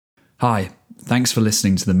Hi, thanks for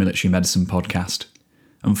listening to the Military Medicine podcast.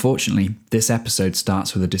 Unfortunately, this episode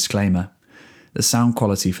starts with a disclaimer. The sound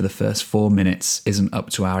quality for the first 4 minutes isn't up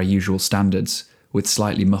to our usual standards, with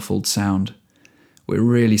slightly muffled sound. We're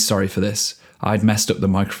really sorry for this. I'd messed up the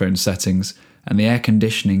microphone settings, and the air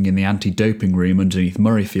conditioning in the anti-doping room underneath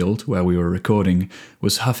Murrayfield, where we were recording,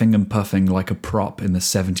 was huffing and puffing like a prop in the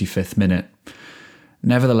 75th minute.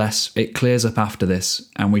 Nevertheless, it clears up after this,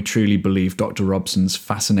 and we truly believe Dr. Robson's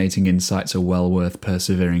fascinating insights are well worth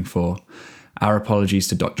persevering for. Our apologies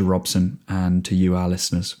to Dr. Robson and to you, our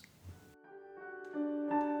listeners.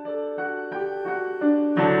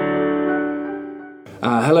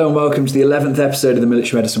 Hello and welcome to the 11th episode of the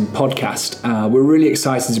Military Medicine podcast. We're really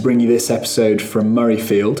excited to bring you this episode from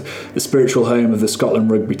Murrayfield, the spiritual home of the Scotland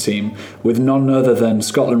Rugby team, with none other than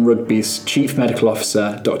Scotland Rugby's Chief Medical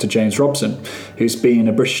Officer, Dr. James Robson, who's been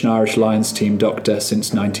a British and Irish Lions team doctor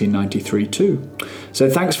since 1993 too. So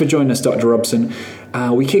thanks for joining us, Dr. Robson.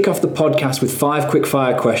 We kick off the podcast with 5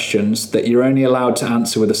 quick-fire questions that you're only allowed to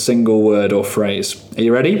answer with a single word or phrase. Are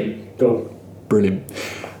you ready? Go. Brilliant.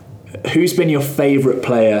 Who's been your favourite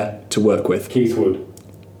player to work with? Keith Wood.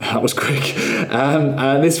 That was quick.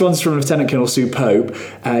 This one's from Lieutenant Colonel Sue Pope.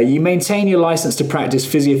 You maintain your licence to practice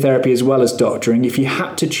physiotherapy as well as doctoring. If you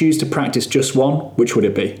had to choose to practice just one, which would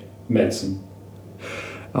it be? Medicine.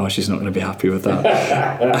 Oh, she's not going to be happy with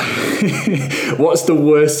that. What's the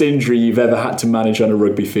worst injury you've ever had to manage on a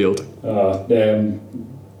rugby field?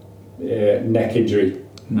 Neck injury.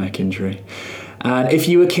 Neck injury. And if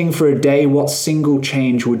you were king for a day, what single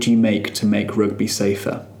change would you make to make rugby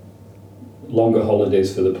safer? Longer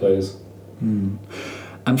holidays for the players. And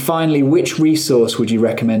finally, which resource would you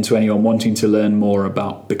recommend to anyone wanting to learn more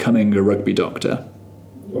about becoming a rugby doctor?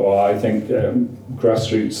 Well, I think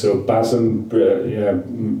grassroots, so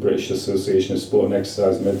BASM, British Association of Sport and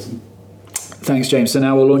Exercise Medicine. Thanks, James. So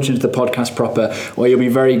now we'll launch into the podcast proper, where you'll be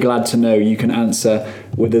very glad to know you can answer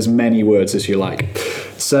with as many words as you like.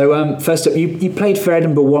 So first up, you played for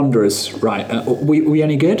Edinburgh Wanderers, right? Were you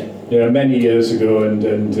any good? Yeah, many years ago, and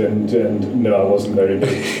no, I wasn't very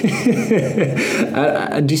good.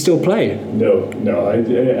 And do you still play? No,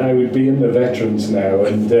 I would be in the veterans now,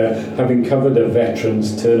 and having covered a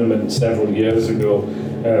veterans tournament several years ago,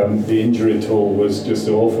 the injury toll was just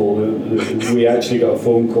awful. We actually got a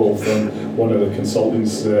phone call from one of the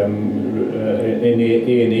consultants in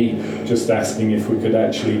A&E just asking if we could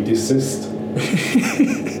actually desist.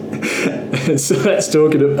 So let's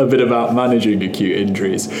talk a bit about managing acute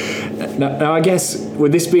injuries. Now, I guess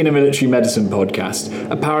with this being a military medicine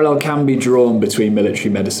podcast, a parallel can be drawn between military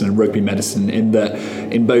medicine and rugby medicine in that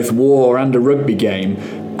in both war and a rugby game,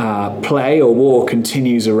 play or war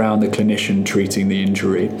continues around the clinician treating the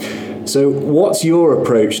injury. So what's your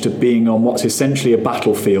approach to being on what's essentially a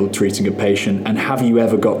battlefield treating a patient, and have you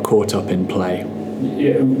ever got caught up in play?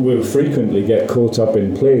 Yeah, we'll frequently get caught up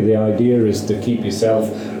in play. The idea is to keep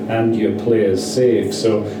yourself and your players safe.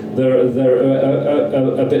 So they're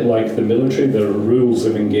a bit like the military. There are rules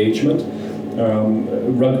of engagement.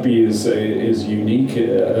 Rugby is unique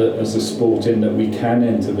as a sport in that we can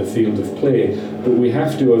enter the field of play, but we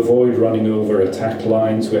have to avoid running over attack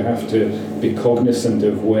lines. We have to be cognizant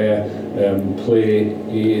of where play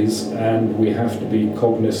is, and we have to be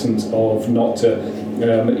cognizant of not to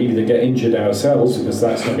either get injured ourselves, because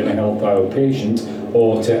that's not going to help our patient,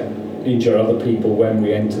 or to injure other people when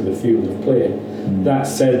we enter the field of play. That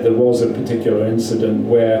said, there was a particular incident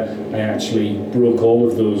where I actually broke all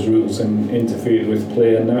of those rules and interfered with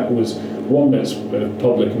play, and that was one that's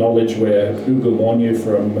public knowledge, where Ugo Monyu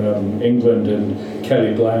from England and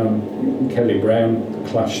Kelly Brown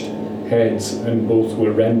clashed heads, and both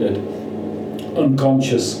were rendered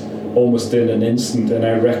unconscious almost in an instant. And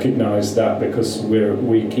I recognised that because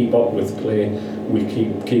we keep up with play, we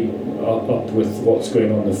keep up with what's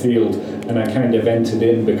going on the field, and I kind of entered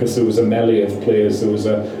in because there was a melee of players. There was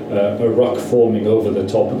a ruck forming over the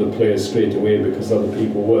top of the players straight away because other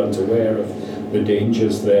people weren't aware of the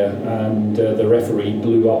dangers there, and the referee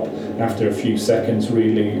blew up after a few seconds,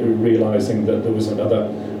 really realising that there was another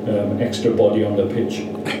extra body on the pitch.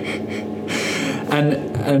 And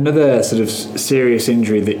another sort of serious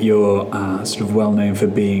injury that you're sort of well known for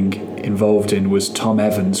being involved in was Tom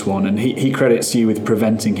Evans' one, and he credits you with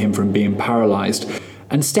preventing him from being paralysed.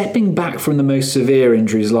 And stepping back from the most severe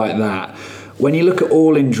injuries like that, when you look at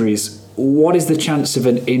all injuries, what is the chance of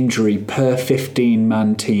an injury per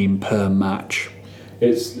 15-man team per match?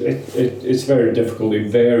 It's very difficult. It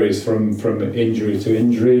varies from injury to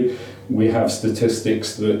injury. We have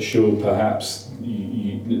statistics that show perhaps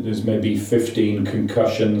there's maybe 15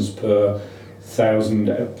 concussions per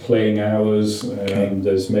 1,000 playing hours.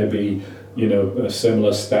 There's maybe a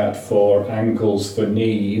similar stat for ankles, for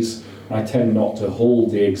knees. I tend not to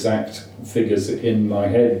hold the exact figures in my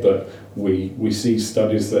head, but we see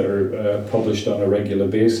studies that are published on a regular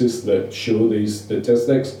basis that show these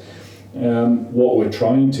statistics. What we're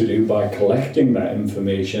trying to do by collecting that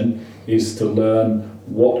information is to learn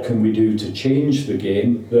what can we do to change the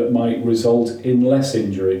game that might result in less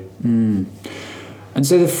injury. And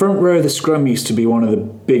so the front row of the scrum used to be one of the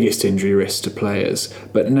biggest injury risks to players,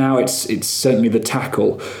 but now it's certainly the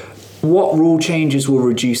tackle. What rule changes will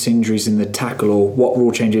reduce injuries in the tackle, or what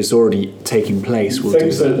rule changes already taking place will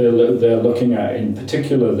Things do that they're looking at in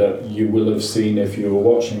particular that you will have seen if you were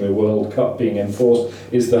watching the World Cup being enforced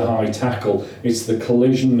is the high tackle. It's the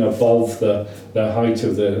collision above the height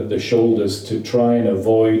of the shoulders to try and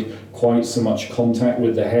avoid quite so much contact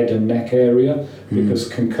with the head and neck area, because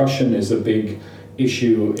concussion is a big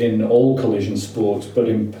issue in all collision sports, but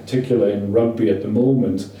in particular in rugby at the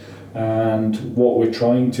moment. And what we're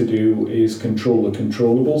trying to do is control the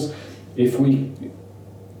controllables. If we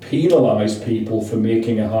penalise people for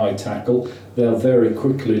making a high tackle, they'll very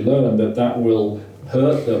quickly learn that will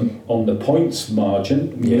hurt them on the points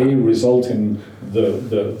margin, may result in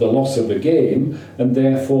the loss of the game, and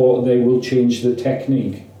therefore they will change the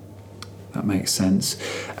technique. That makes sense.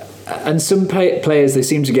 And some players, they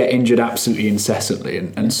seem to get injured absolutely incessantly,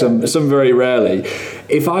 and some very rarely.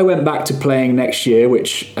 If I went back to playing next year,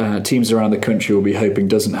 which teams around the country will be hoping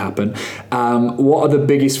doesn't happen, what are the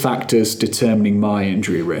biggest factors determining my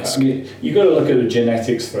injury risk? I mean, you've got to look at the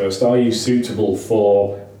genetics first. Are you suitable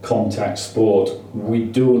for contact sport? We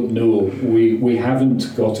don't know. We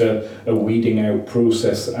haven't got a weeding out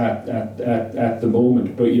process at the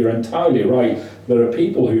moment, but you're entirely right. There are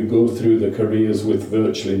people who go through their careers with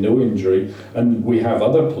virtually no injury, and we have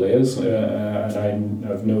other players, and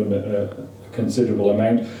I've known a considerable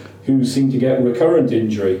amount, who seem to get recurrent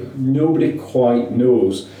injury. Nobody quite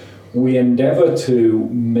knows. We endeavour to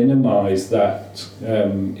minimise that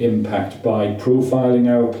impact by profiling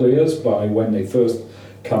our players, by when they first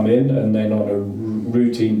come in, and then on a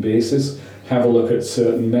routine basis have a look at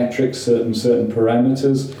certain metrics, certain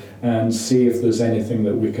parameters, and see if there's anything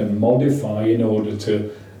that we can modify in order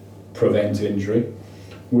to prevent injury.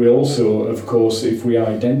 We also, of course, if we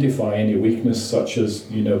identify any weakness such as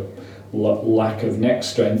lack of neck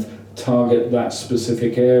strength, target that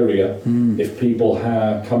specific area. If people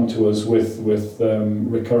come to us with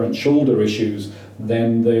recurrent shoulder issues,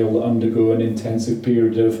 then they'll undergo an intensive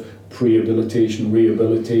period of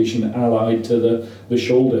rehabilitation allied to the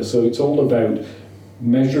shoulder. So it's all about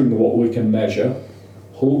measuring what we can measure,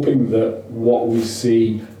 hoping that what we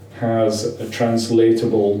see has a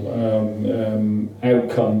translatable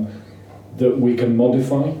outcome that we can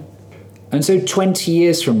modify. And so 20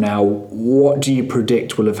 years from now, what do you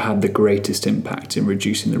predict will have had the greatest impact in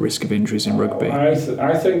reducing the risk of injuries in rugby? I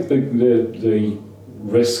think the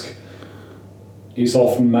risk is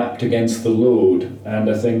often mapped against the load, and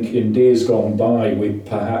I think in days gone by we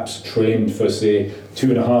perhaps trained for, say,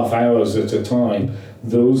 2.5 hours at a time.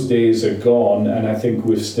 Those days are gone, and I think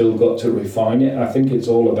we've still got to refine it. I think it's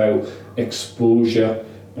all about exposure,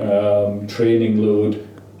 training load,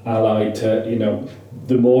 allied to,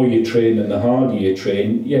 the more you train and the harder you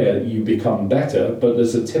train, you become better, but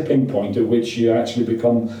there's a tipping point at which you actually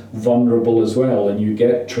become vulnerable as well, and you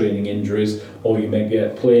get training injuries, or you may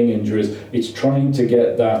get playing injuries. It's trying to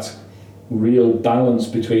get that real balance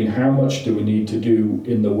between how much do we need to do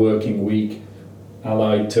in the working week,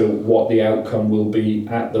 allied to what the outcome will be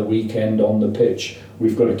at the weekend on the pitch.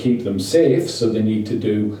 We've got to keep them safe, so they need to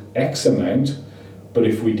do X amount, but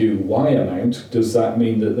if we do Y amount, does that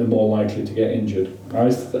mean that they're more likely to get injured? I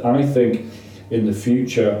think in the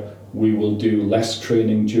future we will do less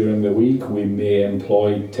training during the week. We may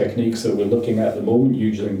employ techniques that we're looking at the moment,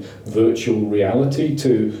 using virtual reality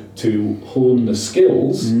to hone the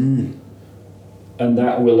skills, and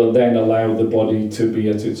that will then allow the body to be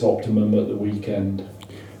at its optimum at the weekend.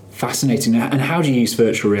 Fascinating. And how do you use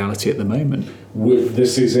virtual reality at the moment?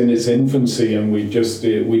 This is in its infancy, and we just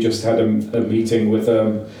had a meeting with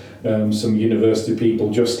some university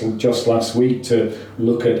people just last week to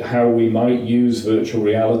look at how we might use virtual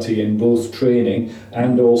reality in both training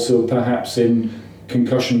and also perhaps in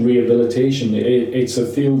concussion rehabilitation. It's a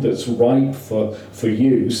field that's ripe for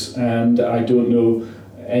use, and I don't know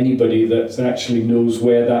anybody that actually knows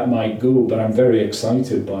where that might go, but I'm very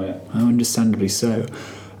excited by it. Oh, understandably so.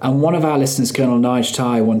 And one of our listeners, Colonel Nige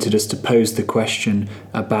Tai, wanted us to pose the question,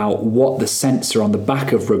 about what the sensor on the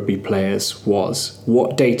back of rugby players was,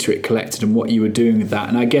 what data it collected, and what you were doing with that.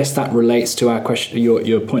 And I guess that relates to our question,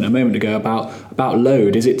 your point a moment ago about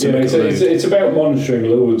load. Is it to look at load? It's about monitoring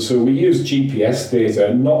load. So we use GPS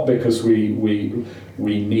data, not because we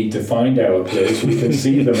need to find our players. We can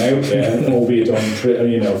see them out there, albeit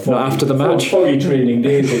on not after the match. Foggy training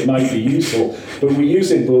days, it might be useful. But we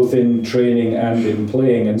use it both in training and in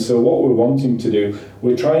playing. And so what we're wanting to do,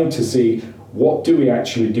 we're trying to see what do we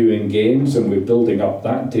actually do in games, and we're building up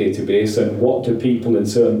that database, and what do people in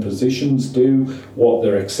certain positions do, what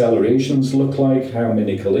their accelerations look like, how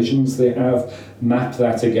many collisions they have, map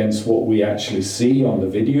that against what we actually see on the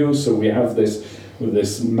video. So we have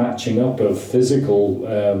this matching up of physical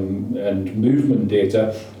and movement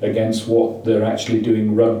data against what they're actually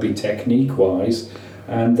doing rugby technique-wise,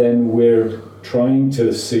 and then we're trying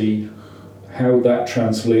to see how that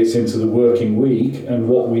translates into the working week and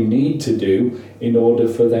what we need to do in order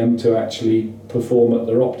for them to actually perform at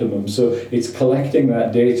their optimum. So it's collecting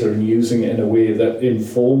that data and using it in a way that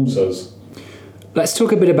informs us. Let's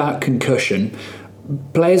talk a bit about concussion.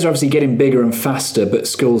 Players are obviously getting bigger and faster, but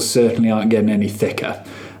skulls certainly aren't getting any thicker.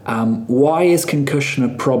 Why is concussion a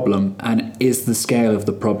problem, and is the scale of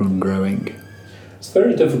the problem growing? It's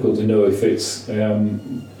very difficult to know if it's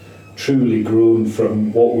truly grown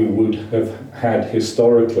from what we would have had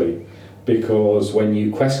historically, because when you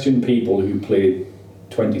question people who played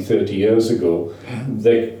 20, 30 years ago,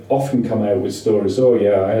 they often come out with stories, oh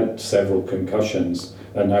yeah, I had several concussions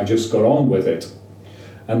and I just got on with it.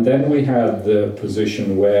 And then we had the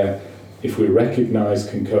position where if we recognise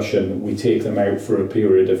concussion, we take them out for a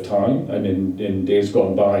period of time, and in days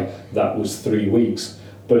gone by that was 3 weeks,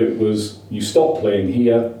 but it was you stop playing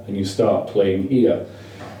here and you start playing here.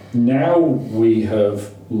 Now we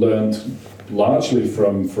have learned largely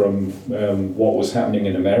from what was happening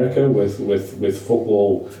in America with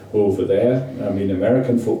football over there. I mean,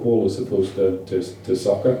 American football as opposed to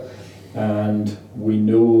soccer. And we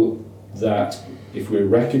know that if we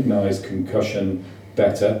recognise concussion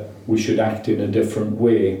better, we should act in a different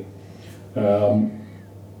way.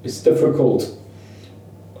 It's difficult.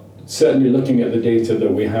 Certainly looking at the data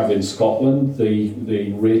that we have in Scotland,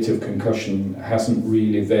 the rate of concussion hasn't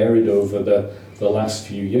really varied over the last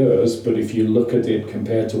few years, but if you look at it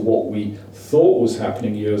compared to what we thought was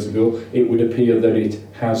happening years ago, it would appear that it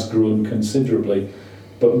has grown considerably.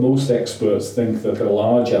 But most experts think that a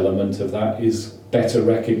large element of that is better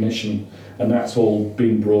recognition, and that's all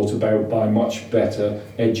been brought about by much better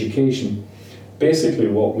education. Basically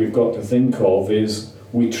what we've got to think of is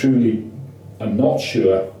we truly are not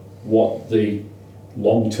sure what the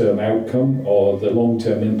long-term outcome or the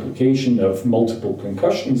long-term implication of multiple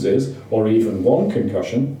concussions is, or even one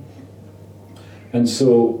concussion. And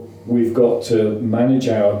so we've got to manage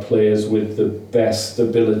our players with the best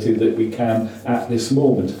ability that we can at this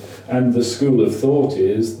moment. And the school of thought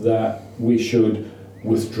is that we should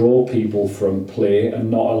withdraw people from play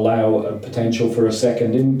and not allow a potential for a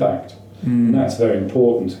second impact. And that's very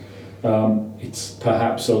important. It's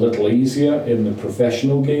perhaps a little easier in the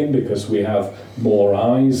professional game because we have more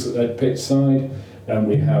eyes at pitchside and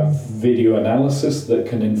we have video analysis that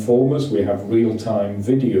can inform us. We have real-time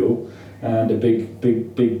video and a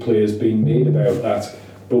big players being made about that.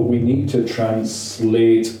 But we need to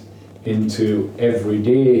translate into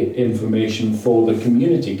everyday information for the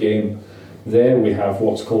community game. There we have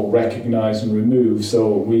what's called recognise and remove.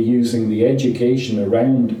 So we're using the education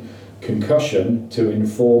around concussion to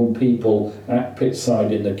inform people at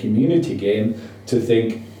pitchside in the community game to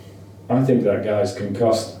think, I think that guy's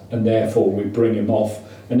concussed, and therefore we bring him off.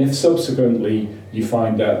 And if subsequently you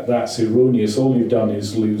find that that's erroneous, all you've done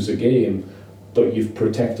is lose a game, but you've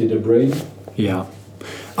protected a brain. Yeah.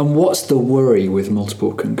 And what's the worry with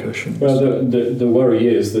multiple concussions? Well, the worry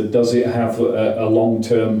is that does it have a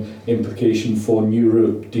long-term implication for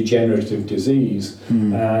neurodegenerative disease?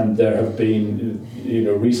 And there have been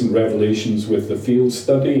recent revelations with the field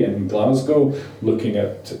study in Glasgow looking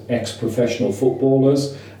at ex-professional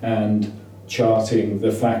footballers and charting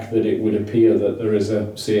the fact that it would appear that there is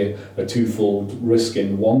a twofold risk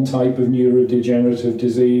in one type of neurodegenerative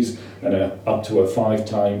disease and up to a 5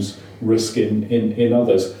 times risk in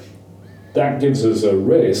others. That gives us a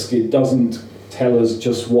risk. It doesn't tell us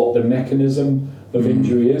just what the mechanism of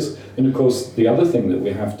injury is. And of course, the other thing that we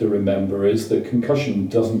have to remember is that concussion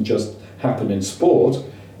doesn't just happen in sport.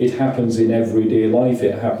 It happens in everyday life.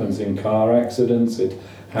 It happens in car accidents. It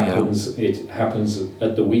happens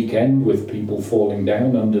at the weekend with people falling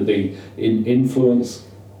down under the influence.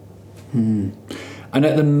 And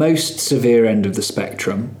at the most severe end of the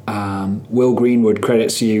spectrum, Will Greenwood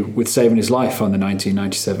credits you with saving his life on the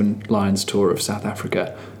 1997 Lions tour of South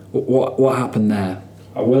Africa. What happened there?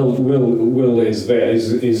 Will is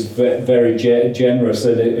very generous,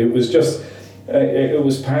 and it was just it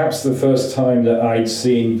was perhaps the first time that I'd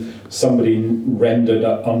seen somebody rendered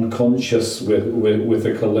unconscious with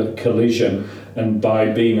a collision. And by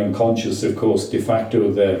being unconscious, of course, de facto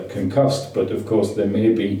they're concussed, but of course there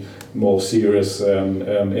may be more serious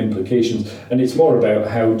implications. And it's more about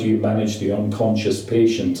how do you manage the unconscious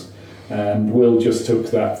patient. And Will just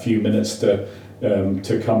took that few minutes to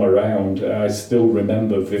come around. I still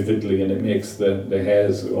remember vividly, and it makes the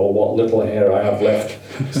hairs, or what little hair I have left,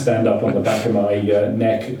 stand up on the back of my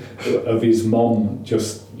neck, of his mum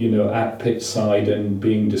just, at pitch side and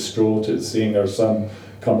being distraught at seeing her son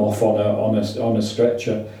come off on a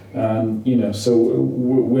stretcher. And so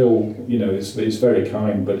Will is very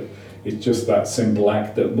kind, but it's just that simple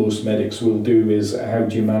act that most medics will do, is how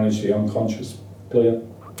do you manage the unconscious player.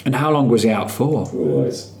 And how long was he out for? Oh,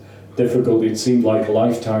 it's difficult. It seemed like a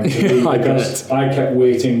lifetime to me, because I kept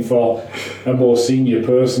waiting for a more senior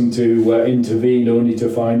person to intervene, only to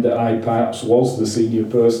find that I perhaps was the senior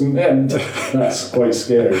person, and that's quite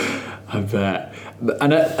scary. I bet.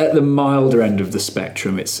 And at the milder end of the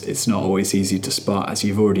spectrum, it's not always easy to spot, as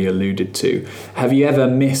you've already alluded to. Have you ever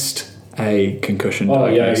missed a concussion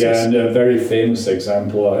diagnosis? Yeah, and a very famous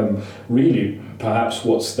example. Really, perhaps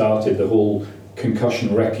what started the whole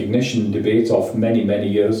concussion recognition debate off many, many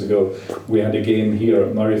years ago. We had a game here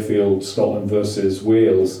at Murrayfield, Scotland versus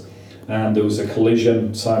Wales, and there was a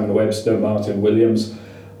collision, Simon Webster, Martin Williams.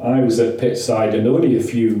 I was at pitch side and only a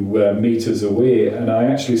few metres away, and I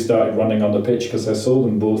actually started running on the pitch because I saw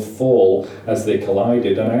them both fall as they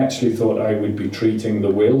collided, and I actually thought I would be treating the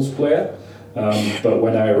Wales player, but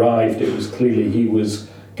when I arrived it was clearly he was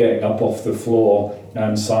getting up off the floor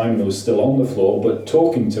and Simon was still on the floor but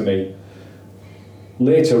talking to me.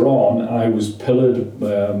 Later on I was pillared,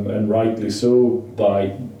 and rightly so,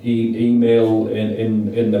 by email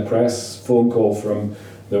in the press, phone call from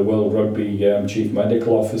the World Rugby chief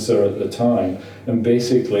medical officer at the time, and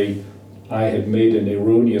basically I had made an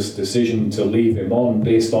erroneous decision to leave him on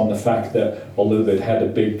based on the fact that although they'd had a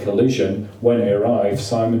big collision, when I arrived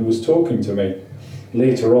Simon was talking to me.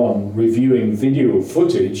 Later on, reviewing video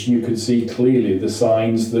footage, you could see clearly the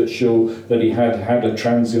signs that show that he had had a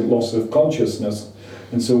transient loss of consciousness,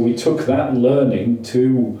 and so we took that learning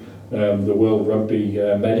to the World Rugby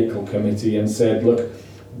Medical Committee and said, look,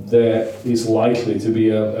 there is likely to be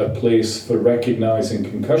a place for recognising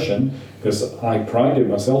concussion, because I prided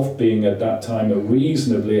myself being at that time a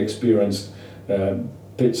reasonably experienced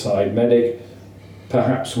pitchside medic.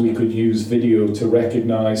 Perhaps we could use video to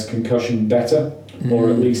recognise concussion better, or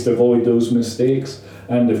at least avoid those mistakes.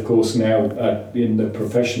 And of course now in the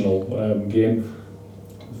professional game,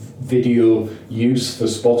 video use for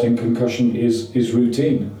spotting concussion is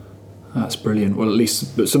routine. That's brilliant. Well, at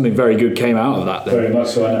least something very good came out of that then. Very much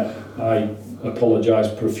so, and I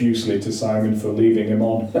apologise profusely to Simon for leaving him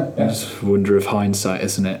on. It's a wonder of hindsight,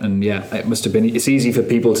 isn't it? And yeah, it must have been. It's easy for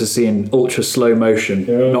people to see in ultra slow motion,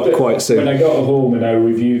 not quite so. When I got home and I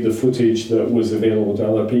reviewed the footage that was available to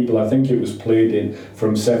other people, I think it was played in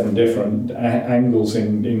from 7 different angles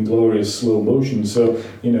in glorious slow motion. So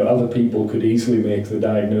other people could easily make the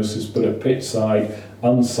diagnosis, but a pitch side,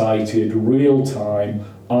 unsighted, real time,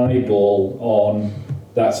 eyeball on,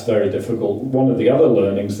 that's very difficult. One of the other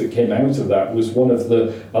learnings that came out of that was one of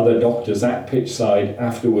the other doctors at pitch side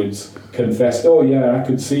afterwards confessed, oh yeah, I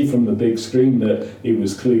could see from the big screen that he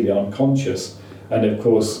was clearly unconscious. And of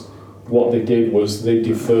course what they did was they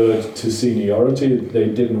deferred to seniority. They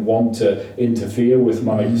didn't want to interfere with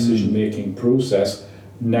my decision-making process.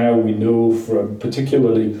 Now we know from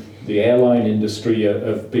particularly the airline industry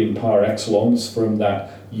have been par excellence from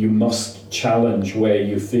that. You must challenge where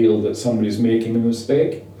you feel that somebody's making a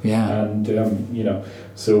mistake. Yeah. And,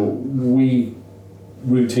 so we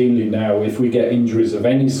routinely now, if we get injuries of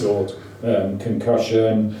any sort,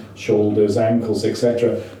 concussion, shoulders, ankles,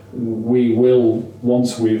 etc., we will,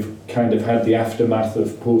 once we've kind of had the aftermath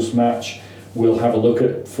of post-match, we'll have a look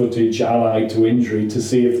at footage allied to injury to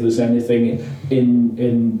see if there's anything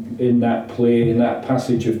in that play, in that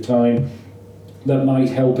passage of time, that might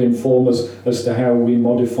help inform us as to how we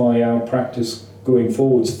modify our practice going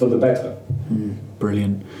forwards for the better.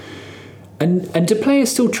 Brilliant. And do players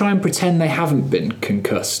still try and pretend they haven't been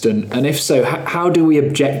concussed? And if so, how do we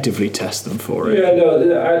objectively test them for it? Yeah,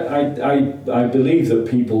 no, I believe that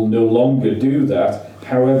people no longer do that.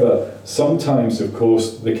 However, sometimes, of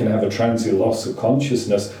course, they can have a transient loss of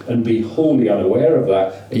consciousness and be wholly unaware of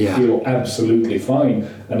that and feel absolutely fine.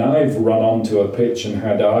 And I've run onto a pitch and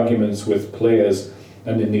had arguments with players,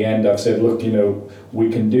 and in the end I've said, look, we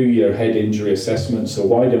can do your head injury assessment, so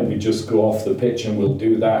why don't we just go off the pitch and we'll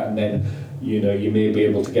do that, and then you may be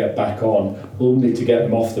able to get back on, only to get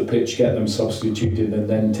them off the pitch, get them substituted, and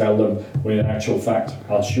then tell them, when in actual fact,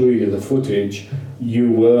 I'll show you the footage,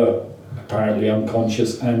 you were apparently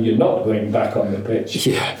unconscious and you're not going back on the pitch.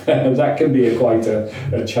 Yeah. That can be quite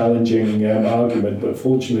a challenging argument, but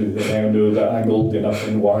fortunately they now know that I'm old enough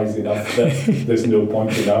and wise enough that there's no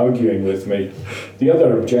point in arguing with me. The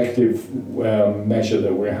other objective measure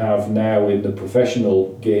that we have now in the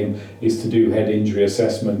professional game is to do head injury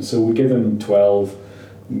assessment. So we give them 12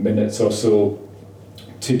 minutes or so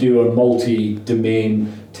to do a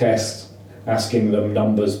multi-domain test, asking them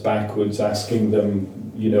numbers backwards, asking them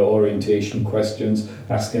orientation questions,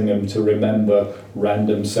 asking them to remember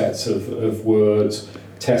random sets of words,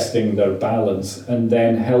 testing their balance, and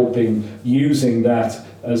then using that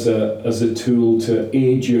as a tool to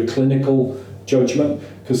aid your clinical judgment.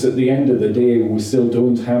 Because at the end of the day, we still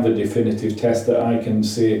don't have a definitive test that I can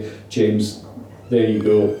say, James, there you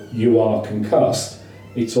go, you are concussed.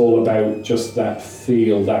 It's all about just that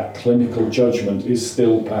feel, that clinical judgment is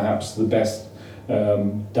still perhaps the best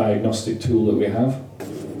diagnostic tool that we have.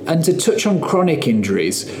 And to touch on chronic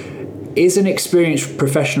injuries, is an experienced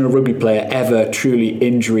professional rugby player ever truly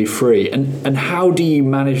injury-free? And how do you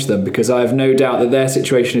manage them? Because I have no doubt that their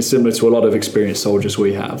situation is similar to a lot of experienced soldiers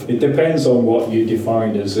we have. It depends on what you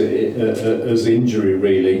define as injury,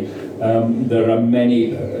 really. There are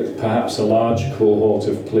many, perhaps a large cohort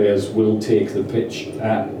of players will take the pitch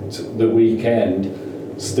at the weekend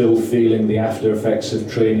still feeling the after effects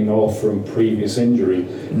of training or from previous injury.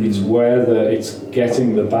 It's whether it's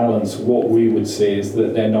getting the balance. What we would say is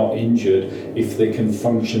that they're not injured if they can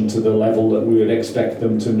function to the level that we would expect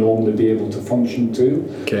them to normally be able to function to.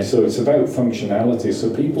 Okay. So it's about functionality.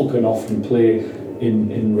 So people can often play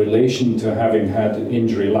in relation to having had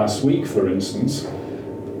injury last week, for instance.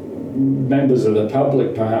 Members of the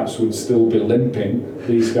public perhaps would still be limping.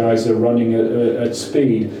 These guys are running at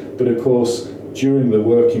speed, but of course during the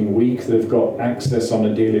working week they've got access on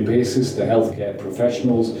a daily basis to healthcare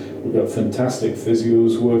professionals. We've got fantastic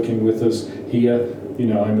physios working with us here.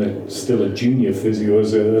 I'm still a junior physio,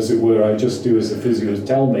 as it were. I just do as the physios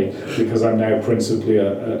tell me, because I'm now principally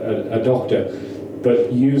a doctor.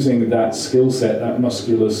 But using that skill set, that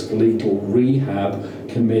musculoskeletal rehab,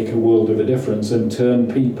 can make a world of a difference and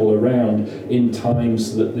turn people around in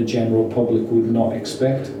times that the general public would not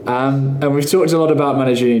expect. And we've talked a lot about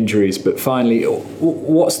managing injuries, but finally,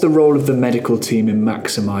 what's the role of the medical team in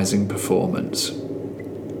maximising performance?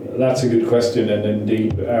 That's a good question, and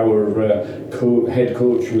indeed our head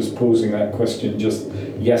coach was posing that question just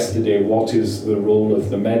yesterday. What is the role of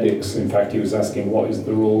the medics? In fact, he was asking what is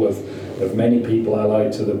the role of many people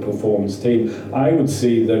allied to the performance team. I would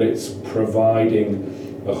say that it's providing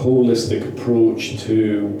a holistic approach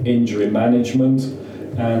to injury management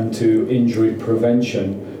and to injury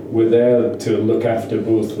prevention. We're there to look after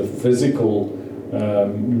both the physical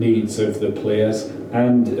needs of the players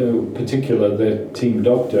and particular the team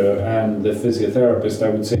doctor and the physiotherapist, I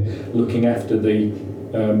would say, looking after the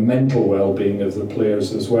mental well-being of the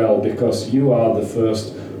players as well, because you are the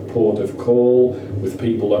first port of call with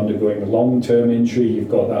people undergoing long-term injury. You've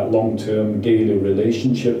got that long-term daily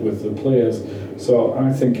relationship with the players. So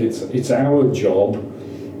I think it's our job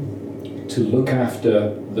to look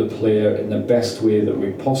after the player in the best way that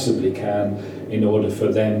we possibly can in order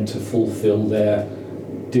for them to fulfill their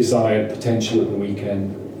desired potential at the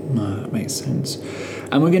weekend. No, that makes sense.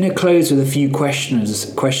 And we're going to close with a few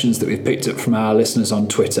questions that we've picked up from our listeners on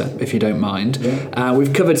Twitter, if you don't mind. Yeah.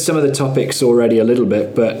 We've covered some of the topics already a little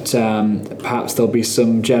bit, but perhaps there'll be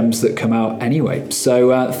some gems that come out anyway. So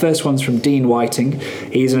the first one's from Dean Whiting.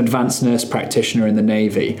 He's an advanced nurse practitioner in the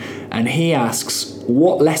Navy, and he asks,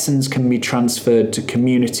 what lessons can be transferred to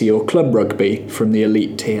community or club rugby from the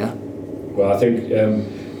elite tier? Well, I think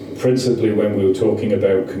principally when we were talking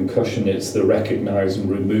about concussion, it's the recognise and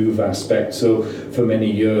remove aspect. So for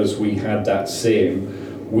many years we had that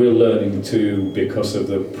same. We're learning to, because of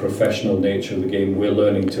the professional nature of the game, we're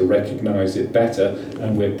learning to recognise it better,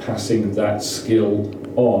 and we're passing that skill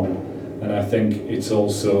on. And I think it's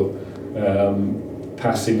also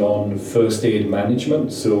passing on first aid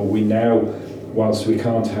management. So we now, whilst we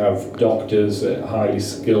can't have doctors, highly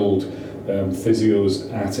skilled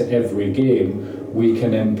physios at every game, we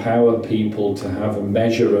can empower people to have a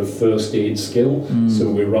measure of first aid skill. So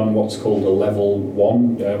we run what's called a level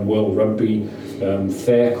 1 World Rugby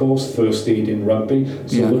FAIR course, first aid in rugby.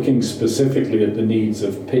 So looking specifically at the needs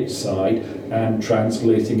of pitch side and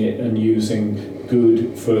translating it and using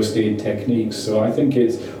good first aid techniques. So I think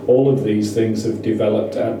it's all of these things have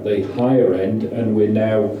developed at the higher end, and we're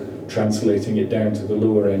now translating it down to the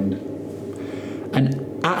lower end.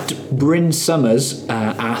 And at Bryn Summers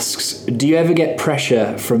asks, do you ever get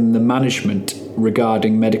pressure from the management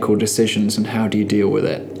regarding medical decisions, and how do you deal with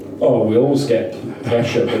it? Oh, we always get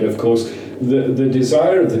pressure, but of course the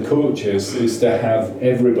desire of the coaches is to have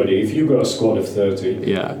everybody. If you've got a squad of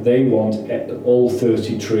 30, they want all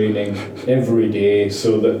 30 training every day,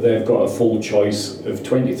 so that they've got a full choice of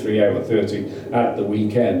 23 out of 30 at the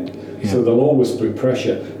weekend. So there'll always be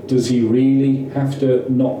pressure. Does he really have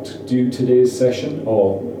to not do today's session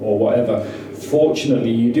or whatever? Fortunately,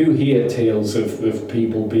 you do hear tales of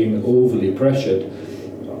people being overly pressured.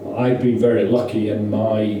 I've been very lucky in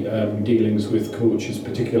my dealings with coaches,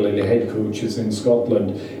 particularly head coaches in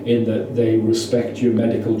Scotland, in that they respect your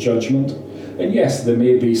medical judgment. And yes, there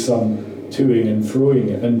may be some toing and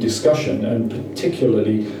froing and discussion, and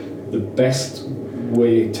particularly the best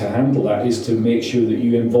way to handle that is to make sure that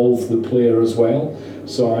you involve the player as well.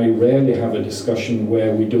 So I rarely have a discussion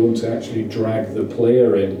where we don't actually drag the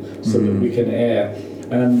player in so that we can err.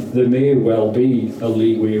 And there may well be a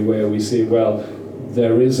leeway where we say, well,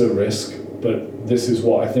 there is a risk, but this is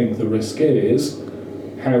what I think the risk is.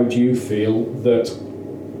 How do you feel that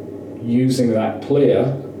using that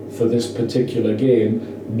player for this particular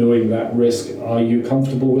game, knowing that risk, are you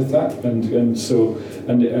comfortable with that? And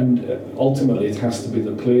ultimately it has to be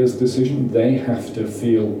the player's decision. They have to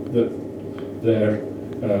feel that they're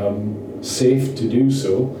safe to do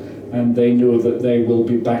so, and they know that they will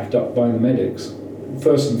be backed up by the medics.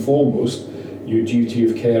 First and foremost, your duty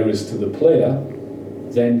of care is to the player,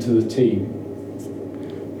 then to the team.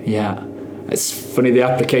 Yeah. It's funny, the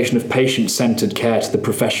application of patient-centred care to the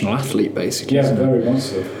professional athlete, basically. Yeah, very much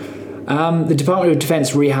so. The Department of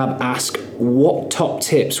Defence Rehab ask, what top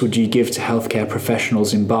tips would you give to healthcare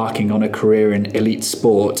professionals embarking on a career in elite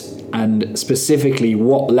sport, and specifically,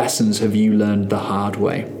 what lessons have you learned the hard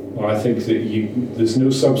way? Well, I think that there's no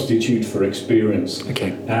substitute for experience.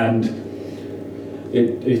 Okay. And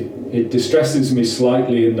it distresses me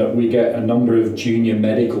slightly in that we get a number of junior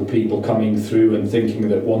medical people coming through and thinking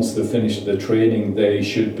that once they've finished their training, they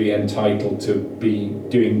should be entitled to be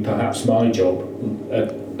doing perhaps my job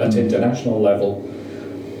at international level.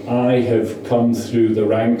 I have come through the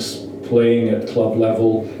ranks playing at club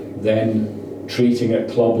level, then treating at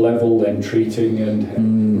club level, then treating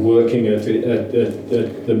and working at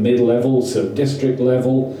the mid-level, so district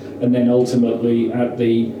level, and then ultimately at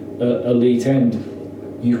the elite end.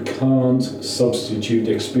 You can't substitute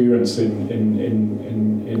experience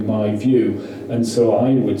in my view. And so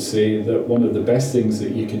I would say that one of the best things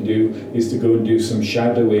that you can do is to go and do some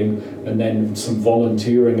shadowing and then some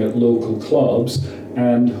volunteering at local clubs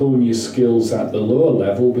and hone your skills at the lower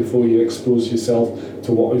level before you expose yourself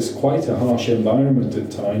to what is quite a harsh environment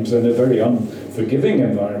at times and a very unforgiving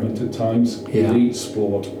environment at times, elite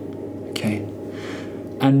sport. Okay.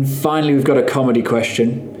 And finally, we've got a comedy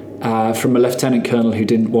question. From a lieutenant colonel who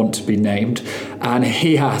didn't want to be named, and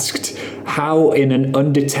he asked, how in an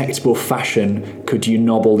undetectable fashion could you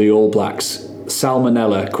nobble the All Blacks?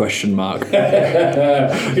 Salmonella, ?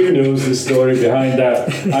 Who knows the story behind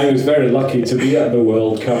that? I was very lucky to be at the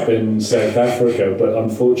World Cup in South Africa, but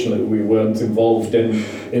unfortunately we weren't involved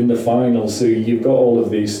in the final. So you've got all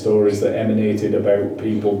of these stories that emanated about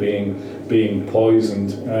people being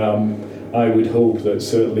poisoned. I would hope that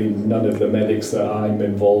certainly none of the medics that I'm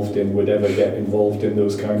involved in would ever get involved in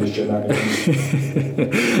those kind of shenanigans.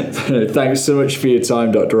 Thanks so much for your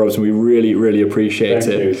time, Dr. Robson. We really, really appreciate it.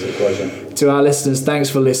 Thank you, it's a pleasure. To our listeners, thanks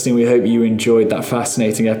for listening. We hope you enjoyed that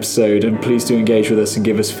fascinating episode, and please do engage with us and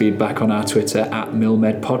give us feedback on our Twitter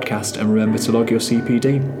 @MilMedPodcast, and remember to log your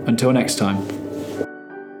CPD. Until next time.